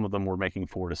 and some of them were making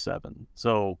 4 to 7.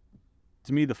 So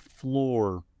to me, the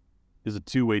floor is a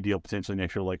two-way deal potentially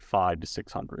next year, like 500 to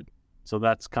 600. So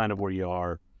that's kind of where you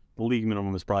are. The league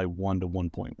minimum is probably 1 to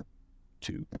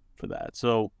 1.2 for that.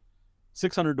 So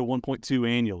 600 to 1.2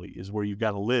 annually is where you've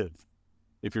got to live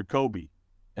if you're Kobe.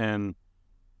 And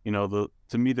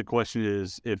to me, the question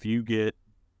is, if you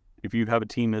have a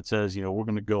team that says, we're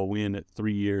going to go in at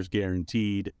 3 years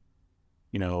guaranteed,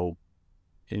 and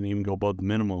even go above the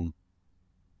minimum,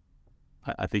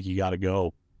 I think you got to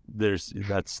go. That's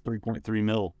 3.3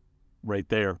 mil right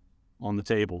there on the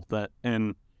table.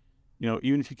 And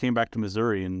even if you came back to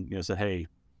Missouri and said, hey,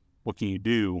 what can you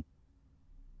do?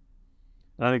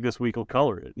 And I think this week will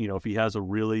color it. If he has a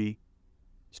really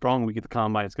strong week at the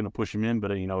combine, it's going to push him in.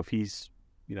 But if he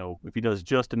does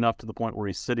just enough to the point where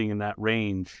he's sitting in that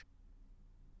range,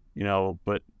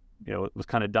 but it was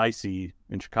kind of dicey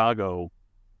in Chicago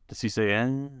to say,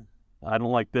 I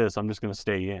don't like this, I'm just going to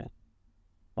stay in.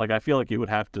 Like, I feel like it would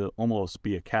have to almost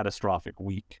be a catastrophic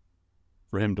week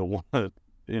for him to want to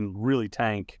really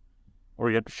tank, or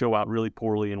you have to show out really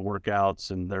poorly in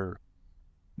workouts. And they're,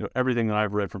 everything that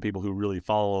I've read from people who really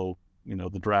follow,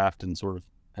 the draft and sort of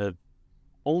have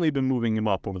only been moving him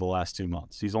up over the last 2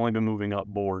 months. He's only been moving up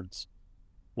boards.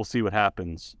 We'll see what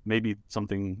happens. Maybe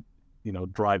something,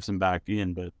 drives him back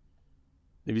in. But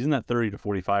if he's in that 30 to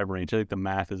 45 range, I think the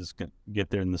math is going to get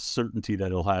there, and the certainty that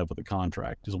he'll have with the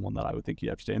contract is one that I would think you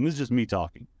have to stay. And this is just me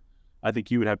talking. I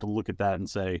think you would have to look at that and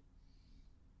say,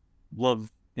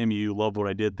 love MU, love what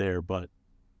I did there, but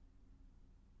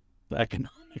the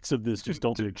economics of this just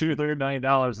don't do it. $2 to $3 million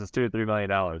is $2 to $3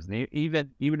 million. And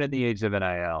even in the age of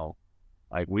NIL,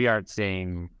 like, we aren't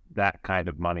seeing that kind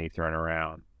of money thrown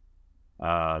around,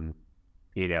 at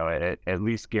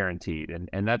least guaranteed.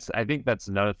 And I think that's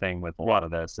another thing with a lot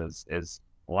of this is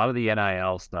a lot of the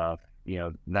NIL stuff,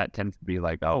 that tends to be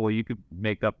like, oh, well, you could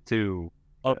make up to,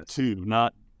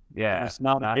 not, yeah, it's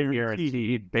not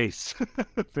guaranteed base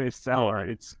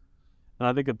salary. And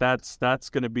I think that's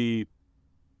going to be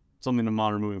something to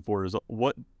monitor moving forward, is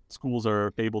what schools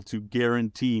are able to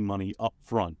guarantee money up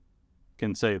front,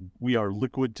 can say we are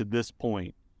liquid to this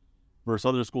point, versus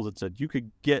other schools that said you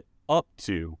could get up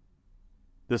to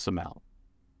this amount.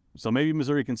 So maybe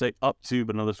Missouri can say up to,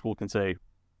 but another school can say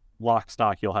lock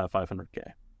stock, you'll have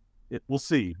 $500K. We'll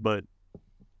see, but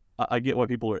I get why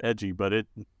people are edgy, but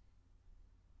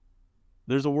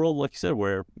there's a world, like you said,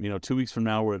 where 2 weeks from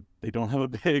now, where they don't have a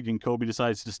big and Kobe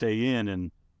decides to stay in,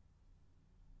 and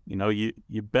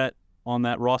you bet on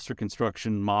that roster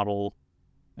construction model,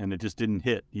 and it just didn't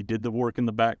hit. You did the work in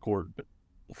the backcourt, but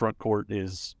the front court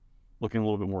is looking a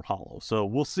little bit more hollow. So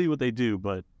we'll see what they do,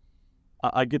 but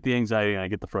I get the anxiety and I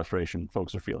get the frustration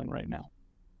folks are feeling right now.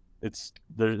 It's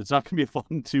not going to be a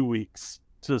fun 2 weeks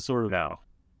to sort of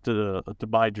to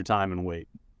bide your time and wait.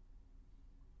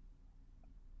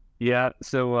 Yeah,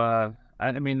 so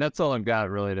I mean, that's all I've got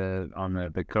really on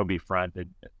the Kobe front.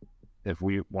 If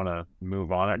we want to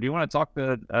move on, do you want to talk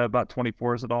about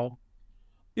 24s at all?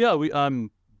 Yeah,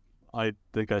 I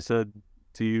think I said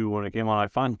to you when it came on, I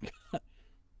finally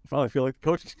feel like the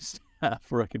coaching staff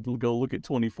where I could go look at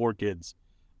 24 kids.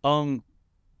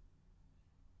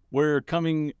 We're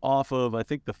coming off of, I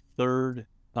think, the third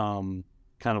kind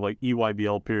of like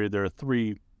EYBL period. There are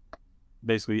three,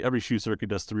 basically every shoe circuit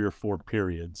does 3 or 4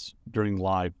 periods during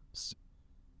live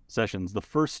sessions. The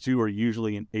first 2 are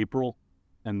usually in April,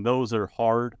 and those are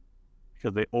hard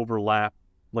because they overlap.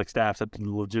 Like, staffs have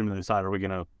to legitimately decide, are we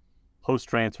going to host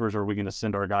transfers, or are we going to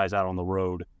send our guys out on the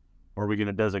road, or are we going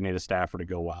to designate a staffer to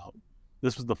go out?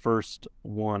 This was the first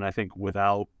one, I think,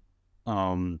 without,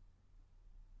 that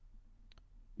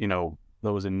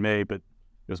was in May, but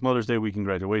was Mother's Day weekend,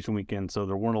 graduation weekend, so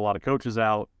there weren't a lot of coaches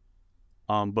out.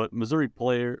 But Missouri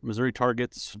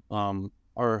targets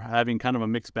are having kind of a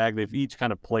mixed bag. They've each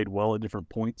kind of played well at different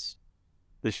points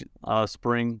this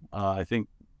spring. I think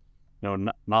not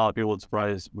a lot of people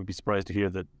would be surprised to hear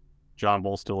that John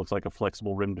Bull still looks like a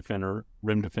flexible rim defender,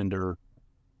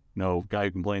 guy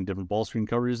who can play in different ball screen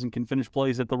coverages and can finish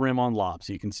plays at the rim on lobs.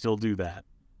 He can still do that.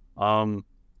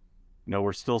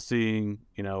 We're still seeing,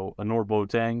 Anor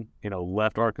Boateng,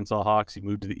 left Arkansas Hawks. He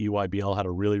moved to the EYBL, had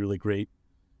a really, really great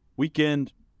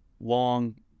weekend,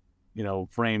 long,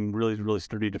 frame, really, really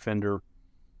sturdy defender.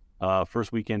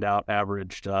 First weekend out,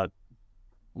 averaged,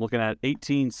 looking at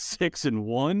 18, 6, and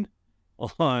 1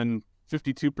 on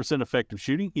 52% effective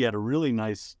shooting. He had a really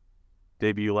nice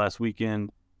debut last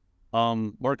weekend.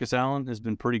 Marcus Allen has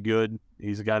been pretty good.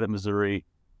 He's a guy that Missouri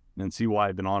and CY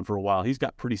have been on for a while. He's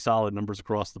got pretty solid numbers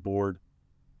across the board.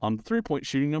 The 3-point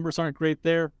shooting numbers aren't great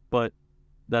there, but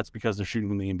that's because they're shooting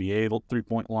from the NBA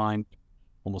 3-point line,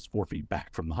 almost 4 feet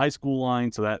back from the high school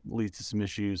line, so that leads to some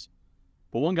issues.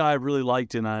 But one guy I really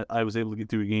liked, and I was able to get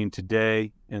through a game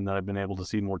today, and that I've been able to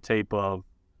see more tape of,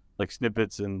 like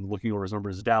snippets and looking over his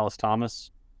numbers, is Dallas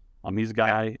Thomas. He's a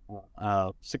guy,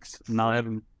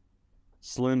 6'9",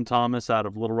 Slim Thomas out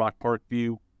of Little Rock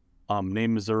Parkview,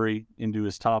 named Missouri into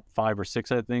his top 5 or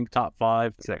 6, I think. Top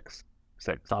 5. 6.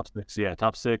 Top 6, yeah,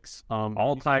 top 6.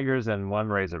 All Tigers and 1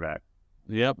 Razorback.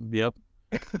 Yep.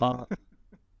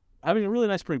 Having a really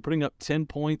nice spring, putting up 10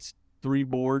 points, 3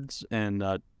 boards, and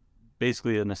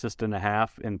basically an assist and a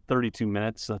half in 32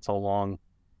 minutes. That's how long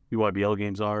UYBL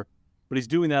games are. But he's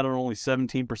doing that on only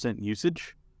 17%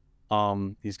 usage.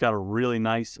 He's got a really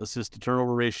nice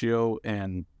assist-to-turnover ratio,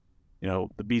 and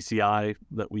the BCI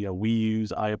that we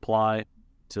use, I apply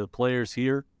to players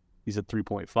here. He's at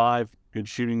 3.5, good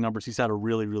shooting numbers. He's had a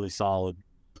really, really solid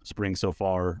spring so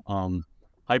far.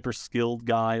 Hyper-skilled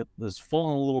guy. Has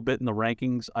fallen a little bit in the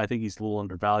rankings. I think he's a little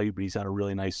undervalued, but he's had a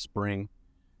really nice spring.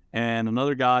 And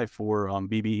another guy for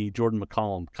BBE, Jordan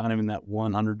McCollum, kind of in that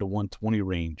 100 to 120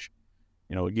 range.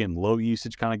 Again, low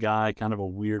usage kind of guy, kind of a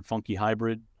weird, funky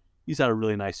hybrid. He's had a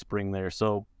really nice spring there.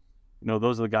 So,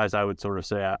 those are the guys I would sort of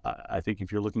say, I think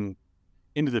if you're looking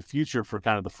into the future for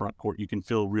kind of the front court, you can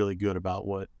feel really good about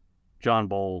what John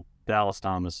Bull, Dallas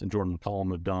Thomas, and Jordan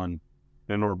McCollum have done.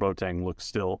 And Honor Boateng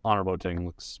looks,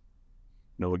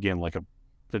 again, like a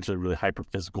potentially really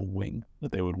hyper-physical wing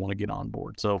that they would want to get on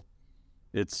board. So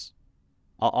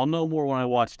I'll know more when I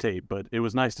watch tape, but it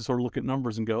was nice to sort of look at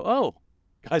numbers and go, oh,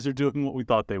 guys are doing what we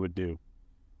thought they would do.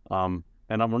 And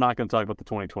we're not going to talk about the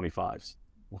 2025s.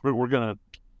 We're going to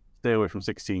stay away from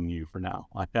 16U for now.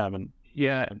 I haven't.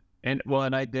 Yeah, and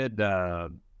I did. I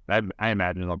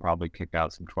imagine they'll probably kick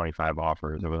out some 25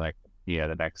 offers over the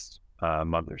next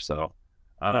month or so.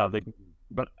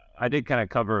 But I did kind of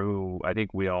cover who I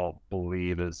think we all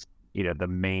believe is the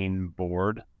main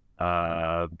board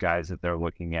guys that they're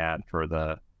looking at for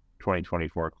the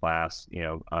 2024 class.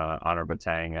 Honor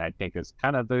Boateng, I think, is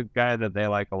kind of the guy that they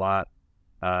like a lot.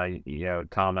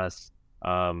 Thomas,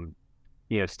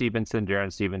 Stevenson,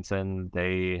 Jaron Stevenson,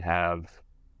 they have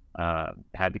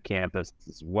had to campus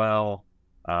as well.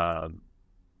 So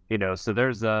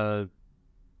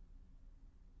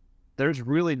there's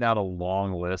really not a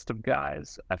long list of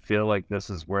guys. I feel like this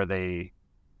is where they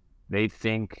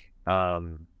think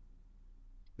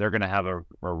they're going to have a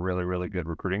really, really good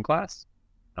recruiting class.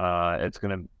 It's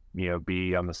going to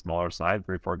be on the smaller side,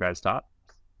 3-4 guys top.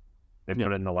 They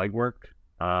put in the legwork.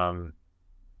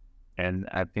 And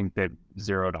I think they've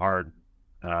zeroed hard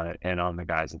in on the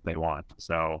guys that they want.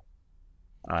 So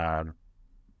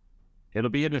it'll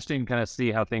be interesting to kind of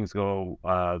see how things go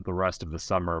the rest of the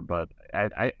summer. But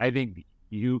I think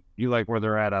you like where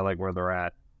they're at. I like where they're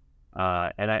at.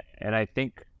 And I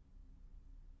think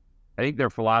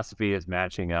their philosophy is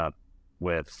matching up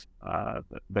with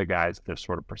the guys they're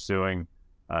sort of pursuing.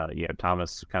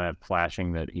 Thomas kind of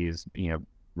flashing that he's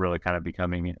really kind of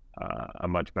becoming a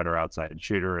much better outside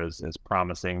shooter is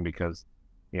promising, because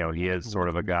he is sort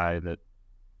of a guy that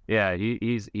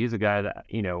he's a guy that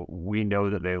we know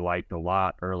that they liked a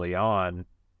lot early on,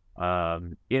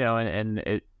 and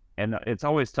it's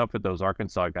always tough with those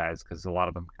Arkansas guys because a lot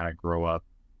of them kind of grow up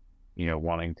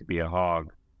wanting to be a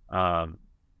Hog,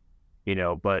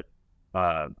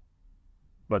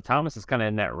 but Thomas is kind of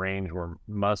in that range where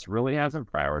Muss really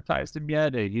hasn't prioritized him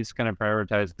yet. He's kind of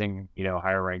prioritizing,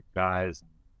 higher ranked guys.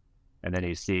 And then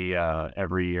you see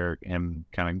every year him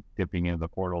kind of dipping into the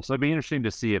portal. So it'd be interesting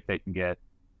to see if they can get,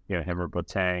 him or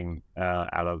Boateng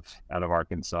out of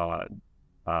Arkansas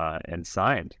and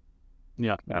signed.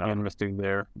 Yeah, interesting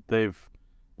there. John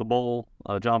Bull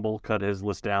cut his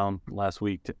list down last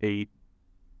week to 8.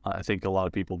 I think a lot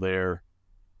of people there.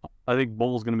 I think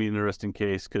Bull's going to be an interesting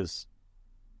case because,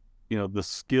 the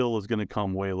skill is going to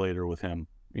come way later with him.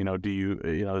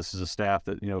 This is a staff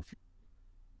that,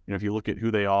 if you look at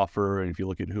who they offer and if you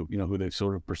look at who they've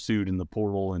sort of pursued in the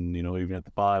portal and, even at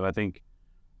the 5, I think,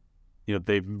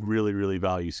 they really, really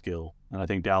value skill. And I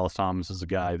think Dallas Thomas is a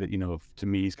guy that, to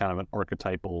me, he's kind of an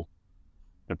archetypal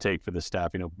take for the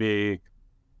staff. Big,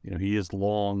 he is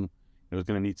long. He's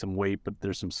going to need some weight, but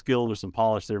there's some skill, there's some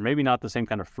polish there. Maybe not the same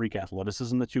kind of freak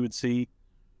athleticism that you would see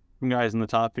from guys in the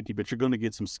top 50, but you're going to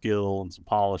get some skill and some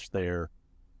polish there.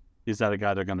 Is that a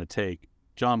guy they're going to take?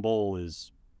 John Bull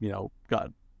is,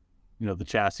 got, the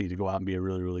chassis to go out and be a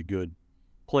really, really good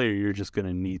player. You're just going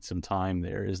to need some time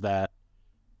there. Is that,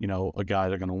 a guy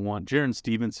they're going to want? Jaron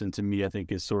Stevenson, to me, I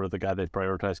think is sort of the guy they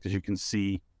prioritize because you can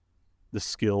see the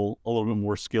skill, a little bit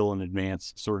more skill and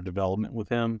advanced sort of development with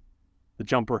him. The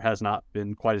jumper has not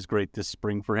been quite as great this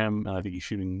spring for him, and I think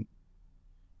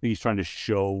he's trying to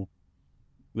show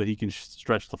that he can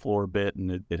stretch the floor a bit,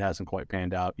 and it hasn't quite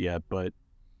panned out yet. But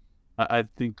I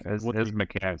think his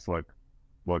mechanics look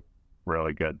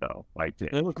really good, though. Like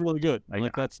they look really good.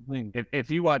 Like that's the thing.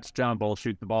 If you watch John Bull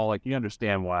shoot the ball, like you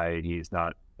understand why he's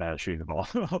not shooting the ball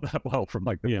that well from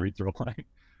like the free throw line.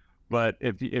 But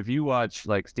if you watch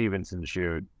like Stevenson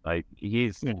shoot, like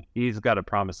he's got a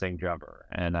promising jumper,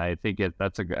 and I think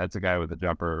that's a guy with a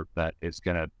jumper that it's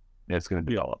gonna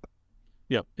develop.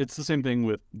 Yeah, it's the same thing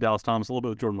with Dallas Thomas, a little bit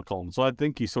with Jordan McCollum. So I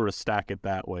think you sort of stack it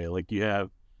that way. Like you have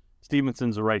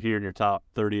Stevenson's right here in your top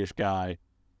 30-ish guy,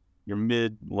 your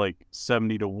mid like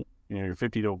 70 to your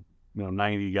 50 to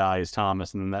 90 guy is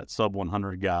Thomas, and then that sub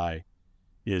 100 guy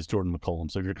is Jordan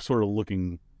McCollum. So if you're sort of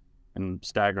looking and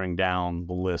staggering down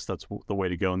the list, that's the way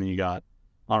to go. And then you got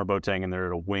Honor Boateng in there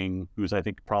at a wing, who's I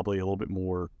think probably a little bit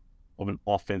more of an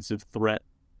offensive threat.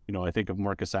 I think of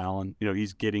Marcus Allen.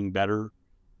 He's getting better,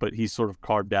 but he's sort of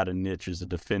carved out a niche as a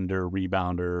defender,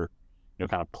 rebounder,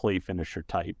 kind of play finisher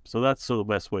type. So that's sort of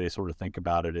the best way to sort of think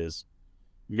about it is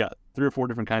you got 3 or 4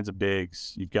 different kinds of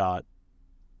bigs. You've got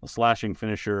a slashing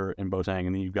finisher in Boateng,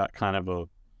 and then you've got kind of a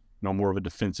more of a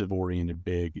defensive oriented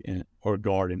big or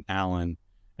guard in Allen.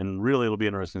 And really, it'll be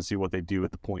interesting to see what they do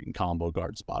at the point and combo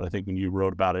guard spot. I think when you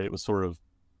wrote about it, it was sort of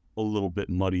a little bit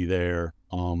muddy there,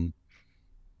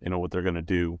 what they're going to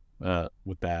do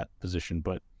with that position.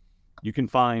 But you can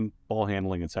find ball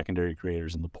handling and secondary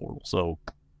creators in the portal. So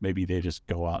maybe they just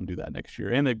go out and do that next year.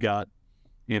 And they've got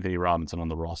Anthony Robinson on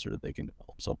the roster that they can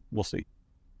develop. So we'll see.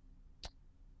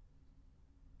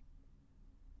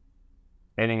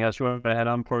 Anything else you want to head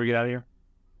on before we get out of here?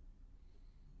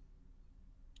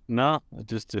 No,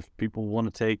 just if people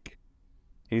want to take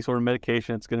any sort of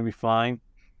medication, it's going to be fine.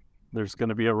 There's going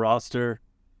to be a roster.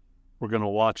 We're going to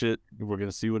watch it. We're going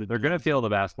to see what they're going to field the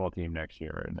basketball team next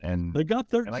year. And they got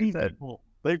 13 people.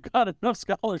 They've got enough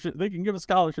scholarship. They can give a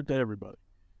scholarship to everybody.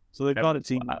 So they've got a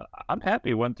team. I'm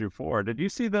happy 1 through 4. Did you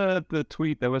see the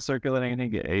tweet that was circulating? I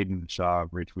think Aiden Shaw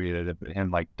retweeted it, him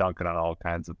like dunking on all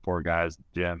kinds of poor guys at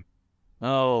the gym.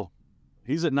 Oh,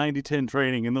 he's at 90-10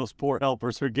 training, and those poor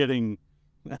helpers are getting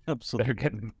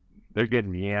absolutely. They're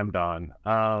getting yammed on.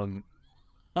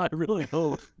 I really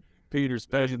hope Peter's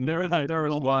patient. There was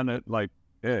one at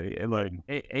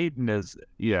Aiden is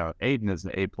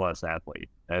an A+ athlete,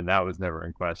 and that was never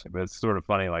in question. But it's sort of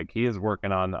funny, like he is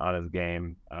working on his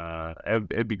game.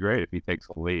 It'd be great if he takes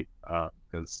the lead,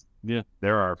 because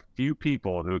there are few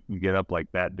people who can get up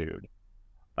like that dude.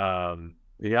 Let's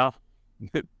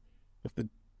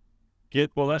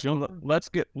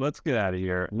get out of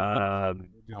here.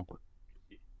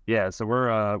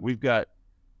 So we've got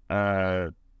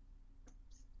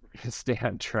stay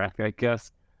on track, I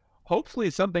guess.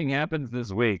 Hopefully something happens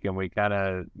this week and we kind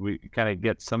of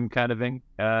get some kind of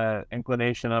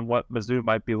inclination on what Mizzou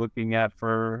might be looking at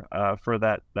for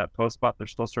that post spot they're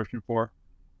still searching for.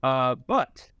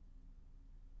 But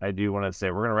I do want to say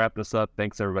we're going to wrap this up.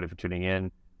 Thanks everybody for tuning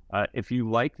in. If you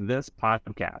like this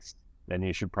podcast, then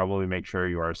you should probably make sure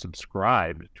you are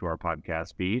subscribed to our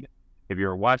podcast feed. If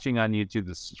you're watching on YouTube,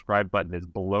 the subscribe button is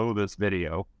below this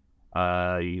video.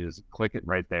 You just click it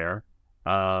right there.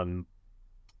 Apple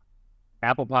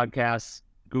Podcasts,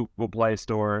 Google Play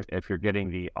Store, if you're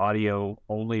getting the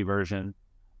audio-only version.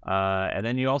 And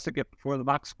then you also get Before the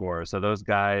Box Score. So those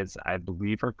guys, I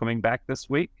believe, are coming back this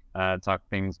week. Talk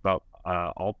things about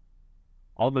all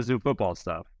Mizzou football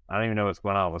stuff. I don't even know what's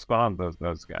going on. What's going on with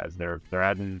those guys? They're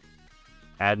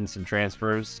adding some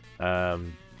transfers.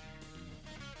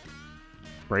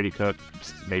 Brady Cook,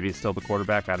 maybe still the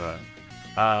quarterback. I don't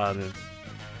know.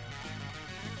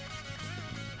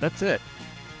 That's it.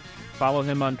 Follow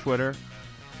him on Twitter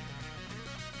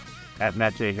at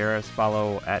Matt J. Harris.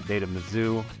 Follow at Data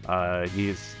Mizzou.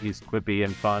 He's quippy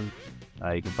and fun.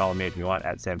 You can follow me if you want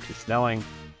at Sam T. Snelling.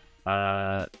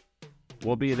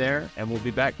 We'll be there, and we'll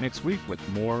be back next week with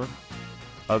more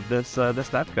of this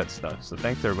Snapcut stuff. So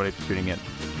thanks everybody for tuning in.